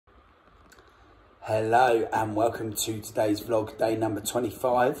Hello and welcome to today's vlog, day number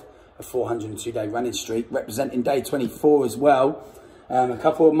 25, a 402-day running streak, representing day 24 as well. A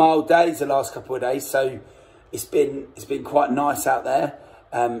couple of mild days the last couple of days, so it's been quite nice out there.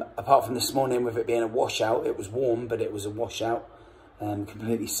 Apart from this morning with it being a washout, it was warm, but it was a washout,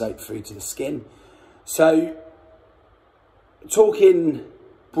 completely soaked through to the skin. So, talking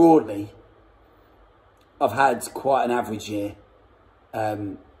broadly, I've had quite an average year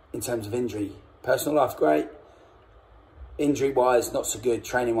in terms of injury. Personal life, great. Injury-wise, not so good.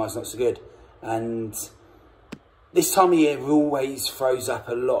 Training-wise, not so good. And this time of year always throws up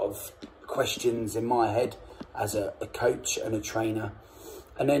a lot of questions in my head as a coach and a trainer.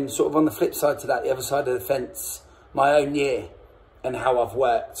 And then sort of on the flip side to that, the other side of the fence, my own year and how I've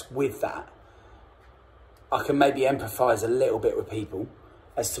worked with that. I can maybe empathise a little bit with people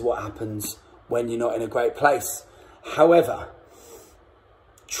as to what happens when you're not in a great place. However,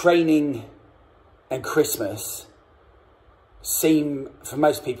 training and Christmas seem, for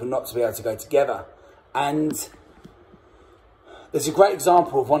most people, not to be able to go together. And there's a great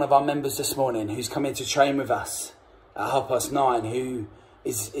example of one of our members this morning who's come in to train with us at 9:30, who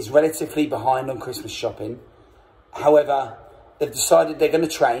is relatively behind on Christmas shopping. However, they've decided they're going to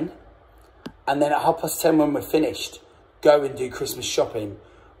train, and then at 10:30 when we're finished, go and do Christmas shopping,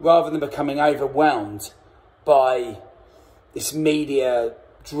 rather than becoming overwhelmed by this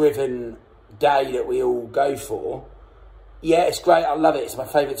media-driven day that we all go for. Yeah, it's great, I love it, it's my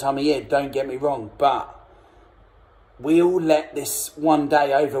favourite time of year, don't get me wrong, but we all let this one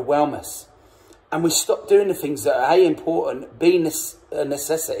day overwhelm us, and we stop doing the things that are A, important, B, a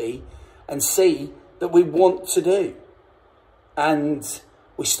necessity, and C, that we want to do. And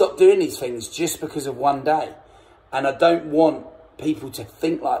we stop doing these things just because of one day. And I don't want people to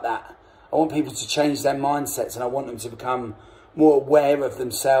think like that. I want people to change their mindsets, and I want them to become more aware of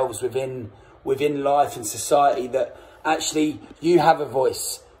themselves within life and society, that actually you have a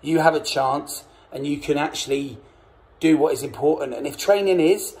voice, you have a chance, and you can actually do what is important. And if training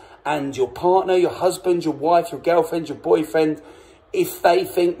is, and your partner, your husband, your wife, your girlfriend, your boyfriend, if they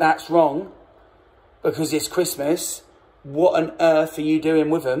think that's wrong because it's Christmas, what on earth are you doing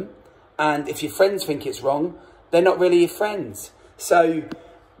with them? And if your friends think it's wrong, they're not really your friends. So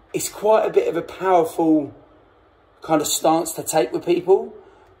it's quite a bit of a powerful kind of stance to take with people,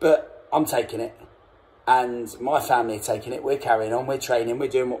 but I'm taking it, and my family are taking it. We're carrying on, we're training, we're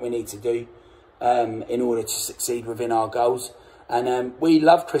doing what we need to do in order to succeed within our goals. And we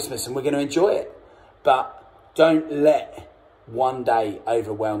love Christmas and we're going to enjoy it, but don't let one day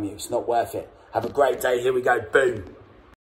overwhelm you. It's not worth it. Have a great day. Here we go. Boom.